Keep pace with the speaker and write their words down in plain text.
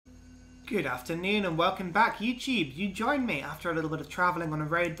Good afternoon and welcome back, YouTube. You joined me after a little bit of travelling on a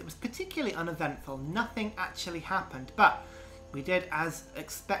road that was particularly uneventful. Nothing actually happened, but we did as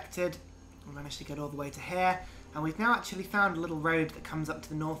expected. We managed to get all the way to here, and we've now actually found a little road that comes up to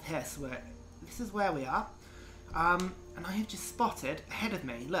the north here, so this is where we are. And I have just spotted ahead of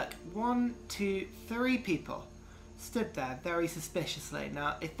me, look, 1, 2, 3 people stood there very suspiciously.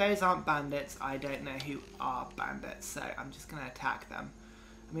 Now, if those aren't bandits, I don't know who are bandits, so I'm just going to attack them.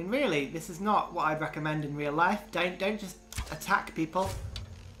 I mean, really, this is not what I'd recommend in real life. Don't just attack people.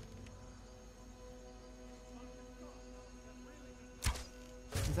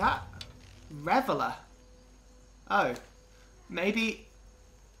 Is that Reveler? Oh, maybe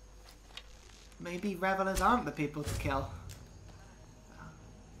Revelers aren't the people to kill.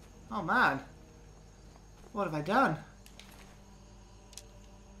 Oh man, what have I done?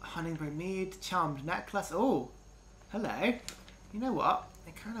 Honeyberry mead, charmed necklace. Oh, hello. You know what?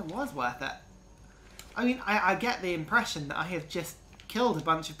 It kind of was worth it. I mean, I get the impression that I have just killed a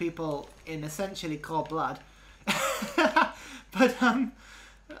bunch of people in essentially cold blood. but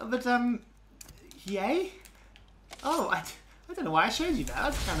yay? Oh, I don't know why I showed you that.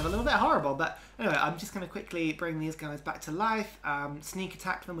 That's kind of a little bit horrible. But anyway, I'm just going to quickly bring these guys back to life. Sneak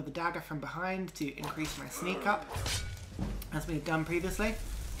attack them with a dagger from behind to increase my sneak up, as we have done previously.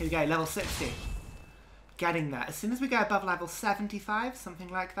 Here we go, level 60. Getting there. As soon as we go above level 75, something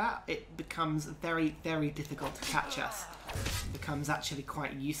like that, it becomes very, very difficult to catch us. It becomes actually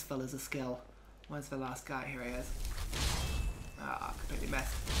quite useful as a skill. Where's the last guy? Here he is. Ah, completely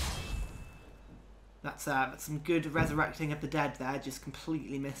missed. That's some good resurrecting of the dead there, just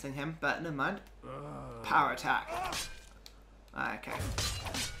completely missing him, but never mind. Power attack. Okay.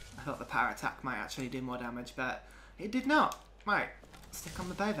 I thought the power attack might actually do more damage, but it did not. Right. Stick on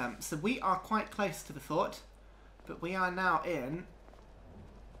the bow then. So we are quite close to the fort, but we are now in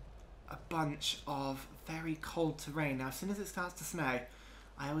a bunch of very cold terrain. Now, as soon as it starts to snow,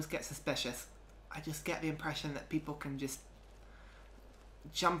 I always get suspicious. I just get the impression that people can just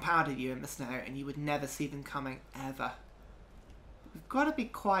jump out at you in the snow and you would never see them coming, ever. We've got to be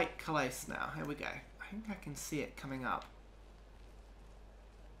quite close now. Here we go. I think I can see it coming up.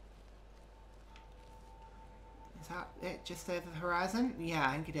 Is that it, just over the horizon? Yeah,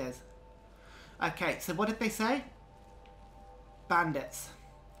 I think it is. Okay, so what did they say? Bandits.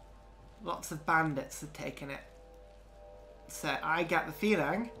 Lots of bandits have taken it. So I get the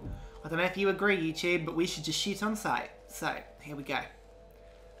feeling, I don't know if you agree, YouTube, but we should just shoot on sight. So, here we go.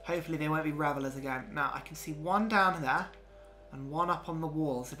 Hopefully they won't be revelers again. Now, I can see one down there and one up on the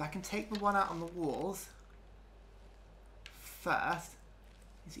walls. If I can take the one out on the walls first.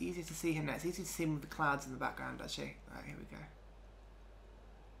 It's easy to see him now. It's easy to see him with the clouds in the background, actually. Right, here we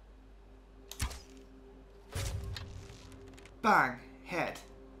go. Bang! Head.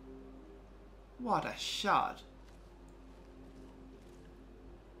 What a shot.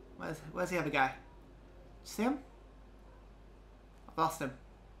 Where's the other guy? See him? I've lost him.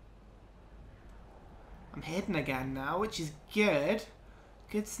 I'm hidden again now, which is good.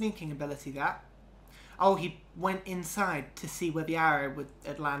 Good sneaking ability, that. Oh, he went inside to see where the arrow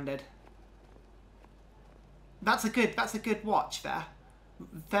had landed. That's a good watch there.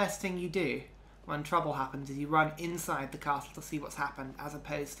 First thing you do when trouble happens is you run inside the castle to see what's happened, as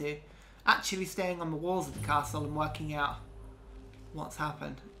opposed to actually staying on the walls of the castle and working out what's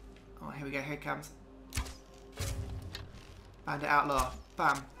happened. Oh, here we go. Here it comes. Bandit outlaw.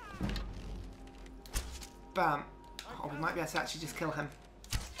 Bam. Bam. Oh, we might be able to actually just kill him.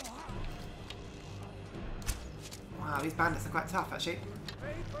 Wow, these bandits are quite tough, actually.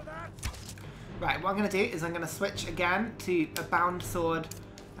 Right, what I'm going to do is I'm going to switch again to a bound sword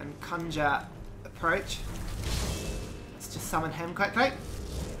and conjure approach. Let's just summon him quickly.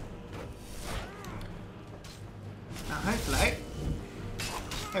 Now, hopefully...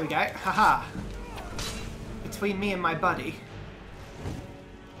 Here we go. Haha. Between me and my buddy.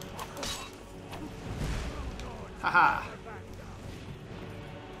 Haha.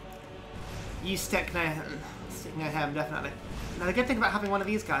 You stick no him, definitely. Now the good thing about having one of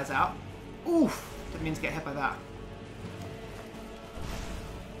these guys out, oof, didn't mean to get hit by that,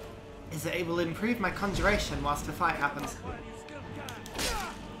 is that it will improve my conjuration whilst the fight happens.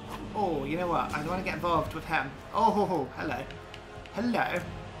 Oh, you know what? I don't want to get involved with him. Oh, hello. Hello.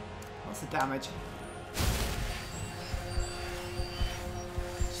 What's the damage?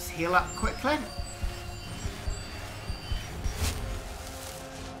 Just heal up quickly.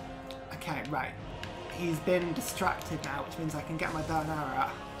 Okay, right. He's been distracted now, which means I can get my bow and arrow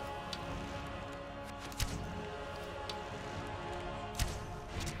out.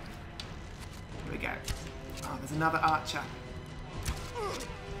 Here we go. Oh, there's another archer.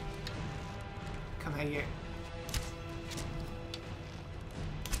 Hey, you.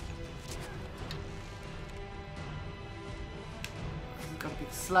 This has got to be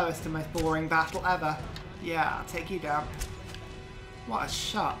the slowest and most boring battle ever. Yeah, I'll take you down. What a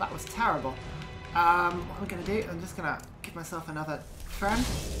shot. That was terrible. What am I going to do? I'm just going to give myself another friend.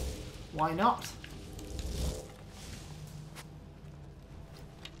 Why not?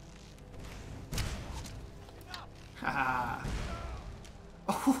 Haha.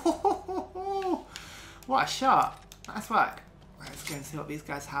 Oh, what a shot. Nice work. Let's go and see what these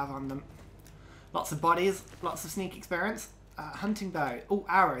guys have on them. Lots of bodies, lots of sneak experience. Hunting bow. Oh,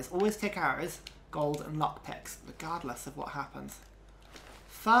 arrows. Always take arrows. Gold and lockpicks, regardless of what happens.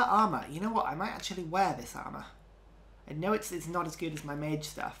 Fur armor. You know what? I might actually wear this armor. I know it's not as good as my mage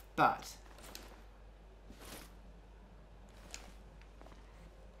stuff, but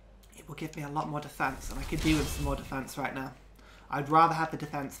it will give me a lot more defense, and I could do with some more defense right now. I'd rather have the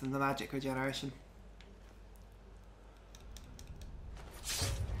defense than the magic regeneration.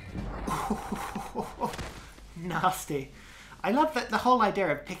 Nasty. I love that the whole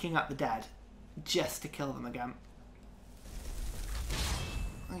idea of picking up the dead just to kill them again.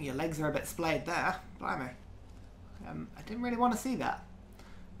 Oh, your legs are a bit splayed there. Blimey. I didn't really want to see that.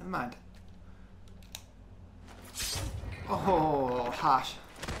 Never mind. Oh, harsh.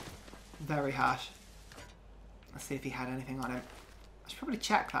 Very harsh. Let's see if he had anything on him. I should probably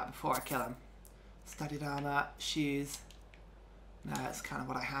check that before I kill him. Studded armor, shoes. No, that's kind of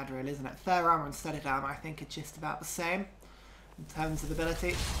what I had really, isn't it? Fur armor and studded armor I think are just about the same in terms of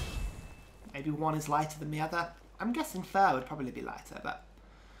ability. Maybe one is lighter than the other. I'm guessing fur would probably be lighter, but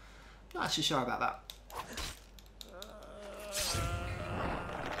not actually sure about that.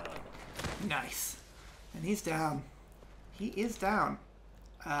 Nice. And he's down. He is down.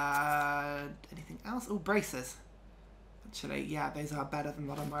 Anything else? Oh, braces. Actually, yeah, those are better than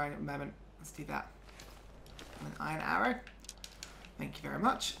what I'm wearing at the moment. Let's do that. An iron arrow. Thank you very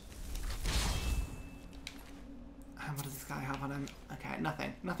much. And what does this guy have on him? Okay,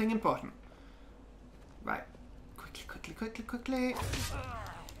 nothing. Nothing important. Right. Quickly.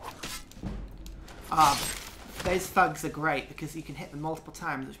 Those thugs are great because you can hit them multiple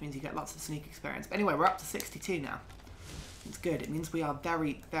times, which means you get lots of sneak experience. But anyway, we're up to 62 now. It's good. It means we are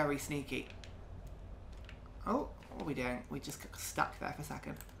very, very sneaky. Oh, what are we doing? We just got stuck there for a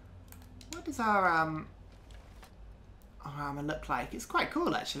second. What does our armor look like? It's quite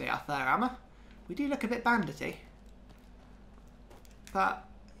cool, actually, our fur armor. We do look a bit bandity. But,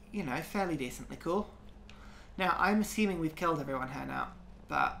 you know, fairly decently cool. Now, I'm assuming we've killed everyone here now,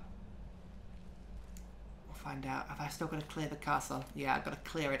 but we'll find out. Have I still got to clear the castle? Yeah, I've got to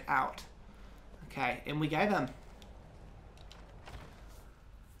clear it out. Okay, in we go then.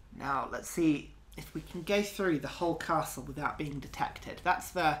 Now, let's see if we can go through the whole castle without being detected. That's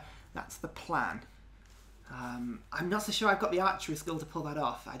the plan. I'm not so sure I've got the archery skill to pull that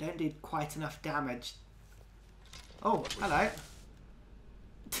off. I don't do quite enough damage. Oh, hello.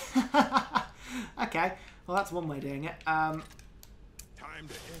 Okay, well that's one way of doing it. Time to end.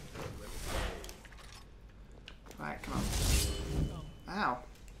 Right, come on. Ow.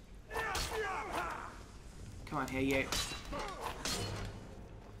 Come on here, you.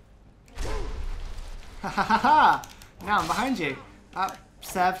 Ha ha ha ha! Now I'm behind you. That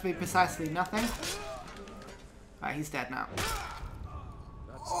served me precisely nothing. Right, he's dead now.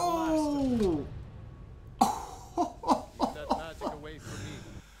 Oh!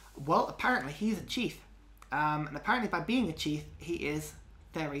 Well, apparently he's a chief. And apparently by being a chief, he is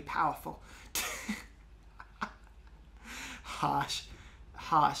very powerful. Harsh.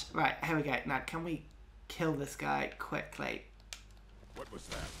 Harsh. Right, here we go. Now, can we kill this guy quickly? What was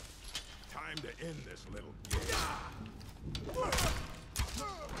that? Time to end this little game.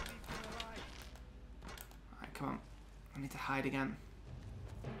 Alright, come on. I need to hide again.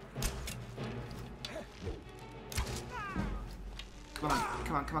 Come on,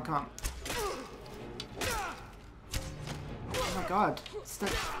 come on, come on, come on. Oh my god.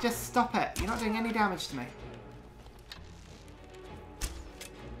 Just stop it. You're not doing any damage to me.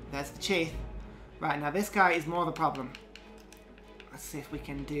 There's the chief. Right, now this guy is more of a problem. Let's see if we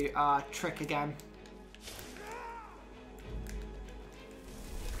can do our trick again.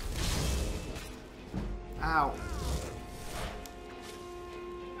 Ow.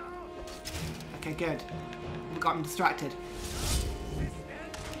 Okay, good. We got him distracted.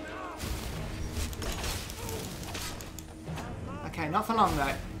 Okay, not for long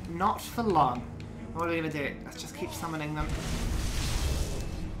though. Not for long. What are we going to do? Let's just keep summoning them.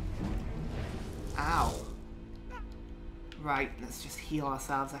 Ow. Right, let's just heal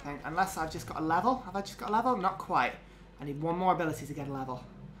ourselves, I think. Unless I've just got a level. Have I just got a level? Not quite. I need one more ability to get a level.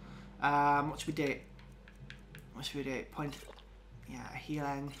 What should we do? What should we do? Point. Yeah,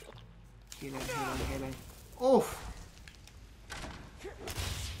 healing. Healing, healing, healing. Oof!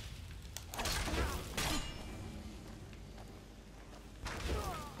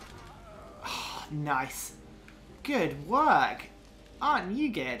 Oh, nice. Good work. Aren't you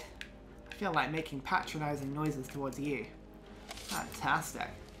good? I feel like making patronizing noises towards you. Fantastic.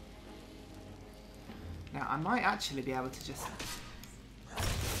 Now, I might actually be able to just...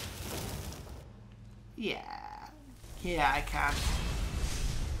 Yeah. Yeah, I can.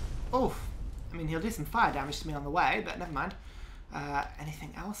 Oof. I mean, he'll do some fire damage to me on the way, but never mind.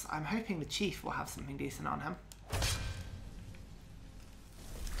 Anything else? I'm hoping the chief will have something decent on him.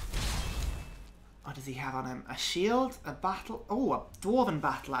 What does he have on him? A shield? A battle... Oh, a dwarven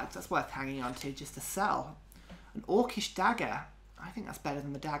battle axe. That's worth hanging on to just to sell. An orcish dagger. I think that's better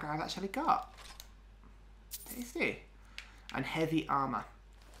than the dagger I've actually got. Tasty. And heavy armour.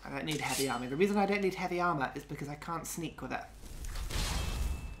 I don't need heavy armour. The reason I don't need heavy armour is because I can't sneak with it.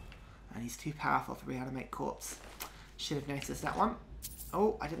 And he's too powerful to reanimate corpse. Should have noticed that one.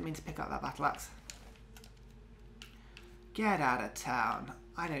 Oh, I didn't mean to pick up that battle axe. Get out of town.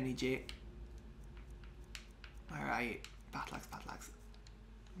 I don't need you. Where are you? Battle axe, battle axe.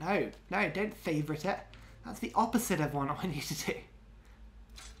 No, no, don't favourite it. That's the opposite of what I want you to do.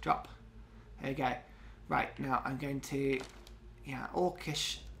 Drop. There you go. Right, now I'm going to... Yeah,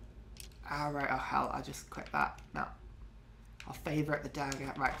 orcish arrow. Oh, hell, I just clicked that. No. I'll favourite the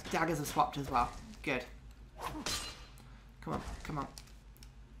dagger. Right, daggers are swapped as well. Good. Come on, come on.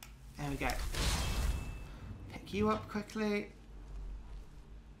 There we go. Pick you up quickly.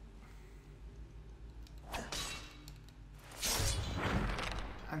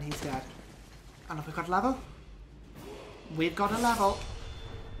 And he's dead. And have we got a level? We've got a level.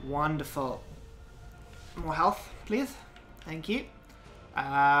 Wonderful. More health, please. Thank you.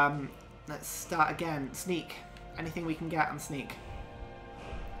 Let's start again. Sneak. Anything we can get on sneak.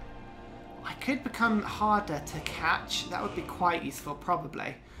 I could become harder to catch. That would be quite useful,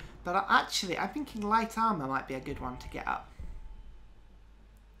 probably. But actually, I'm thinking light armor might be a good one to get up.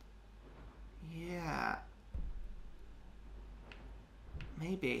 Yeah.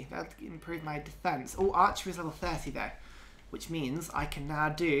 Maybe. That'll improve my defense. Oh, archery is level 30 though. Which means I can now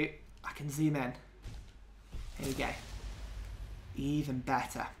do... I can zoom in. Here we go. Even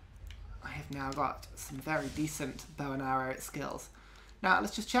better. I have now got some very decent bow and arrow skills. Now,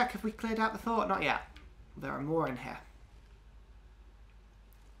 let's just check if we cleared out the thought. Not yet. There are more in here.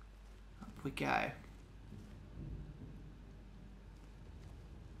 Up we go.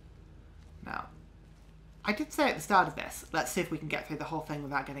 Now, I did say at the start of this, let's see if we can get through the whole thing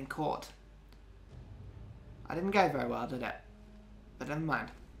without getting caught. I didn't go very well, did it? But never mind.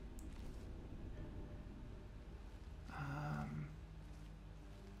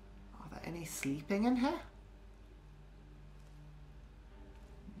 Are there any sleeping in here?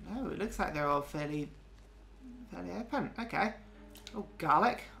 No, it looks like they're all fairly open. Okay. Oh,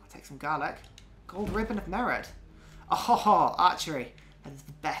 garlic. I'll take some garlic. Gold ribbon of merit. Oh, archery. That is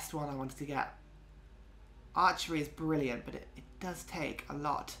the best one I wanted to get. Archery is brilliant, but it does take a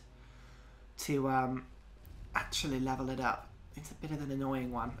lot to actually level it up. It's a bit of an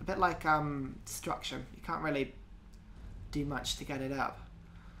annoying one. A bit like destruction. You can't really do much to get it up.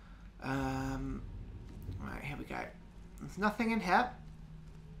 Right, here we go. There's nothing in here.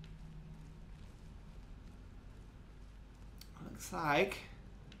 Looks like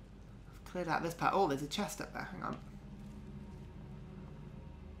I've cleared out this part. Oh, there's a chest up there. Hang on.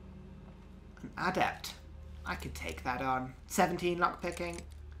 An adept. I could take that on. 17 lockpicking.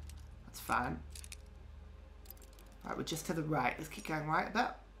 That's fine. Right, we're just to the right. Let's keep going right a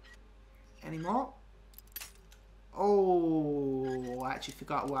bit. Any more? Oh, I actually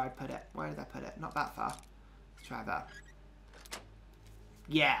forgot where I put it. Where did I put it? Not that far. Let's try that.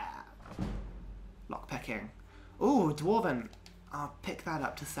 Yeah. Lockpicking. Oh, dwarven. I'll pick that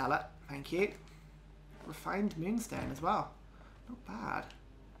up to sell it. Thank you. Refined moonstone as well. Not bad.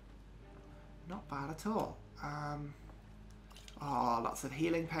 Not bad at all. Oh, lots of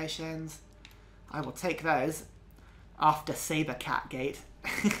healing potions. I will take those after Saber Cat Gate.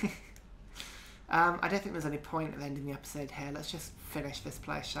 I don't think there's any point of ending the episode here. Let's just finish this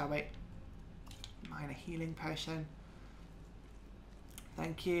place, shall we? Minor healing potion.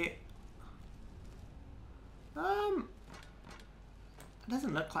 Thank you. It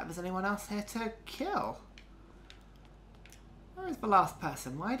doesn't look like there's anyone else here to kill. Where is the last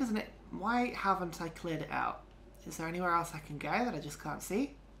person? Why haven't I cleared it out? Is there anywhere else I can go that I just can't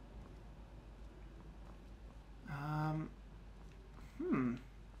see?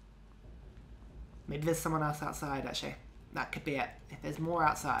 Maybe there's someone else outside, actually. That could be it. If there's more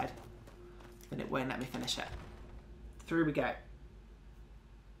outside, then it won't let me finish it. through we go.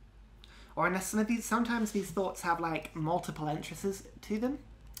 Or unless sometimes these thoughts have like multiple entrances to them.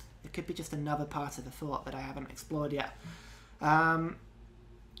 It could be just another part of the thought that I haven't explored yet.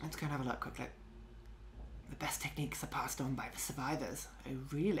 Let's go and have a look quickly. The best techniques are passed on by the survivors. Oh,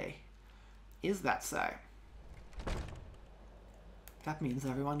 really? Is that so? That means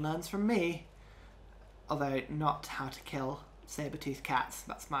everyone learns from me. Although, not how to kill saber-toothed cats.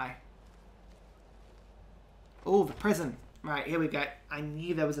 That's my... Oh, the prison. Right, here we go. I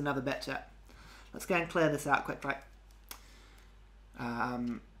knew there was another bit to it. Let's go and clear this out quickly.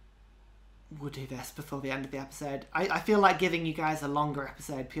 We'll do this before the end of the episode. I feel like giving you guys a longer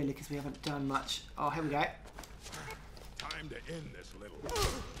episode purely because we haven't done much. Oh, here we go. Time to end this little...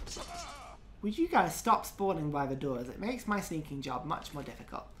 Would you guys stop spawning by the doors? It makes my sneaking job much more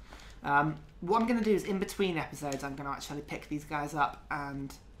difficult. What I'm going to do is in between episodes, I'm going to actually pick these guys up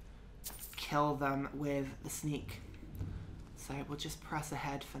and kill them with the sneak. So we'll just press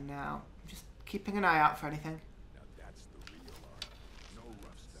ahead for now. I'm just keeping an eye out for anything. Now that's the real art. No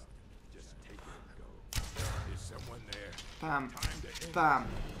rough stuff. Just take it and go. Is someone there? Bam. Time to end. Bam.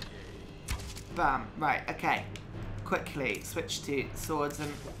 Bam. Right, okay. Quickly switch to swords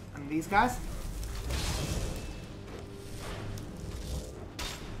and these guys.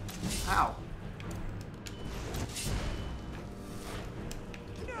 Ow.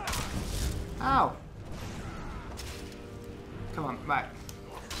 Ow. Come on, right.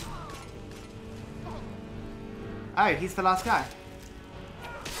 Oh, he's the last guy.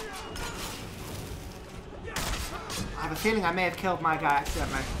 I have a feeling I may have killed my guy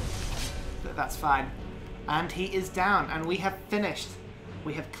accidentally. But that's fine. And he is down, and we have finished.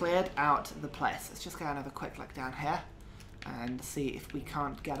 We have cleared out the place. Let's just go and have a quick look down here and see if we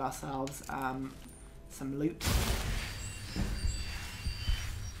can't get ourselves some loot.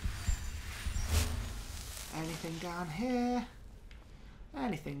 Anything down here?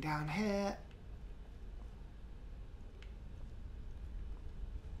 Anything down here?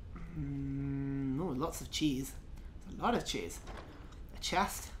 Oh, lots of cheese. There's a lot of cheese. A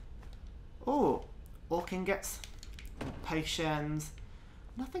chest. Oh, orc ingots. Potions.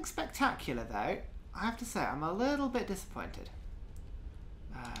 Nothing spectacular though. I have to say, I'm a little bit disappointed.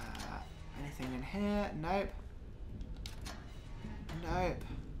 Anything in here? Nope. Nope.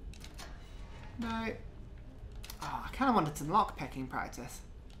 Nope. Oh, I kind of wanted some lockpicking practice.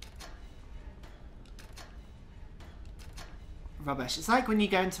 Rubbish. It's like when you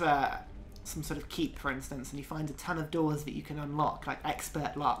go into some sort of keep, for instance, and you find a ton of doors that you can unlock, like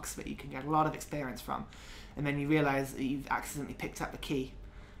expert locks that you can get a lot of experience from, and then you realise that you've accidentally picked up the key.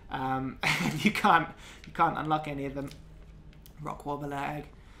 And you can't unlock any of them. Rock wobble egg.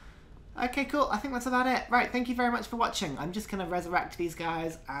 Okay, cool. I think that's about it. Right, thank you very much for watching. I'm just going to resurrect these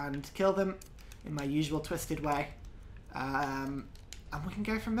guys and kill them in my usual twisted way. And we can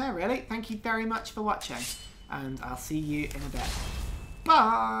go from there, really. Thank you very much for watching. And I'll see you in a bit.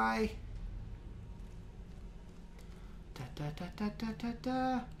 Bye! Da da da da da da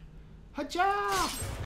da. Haja!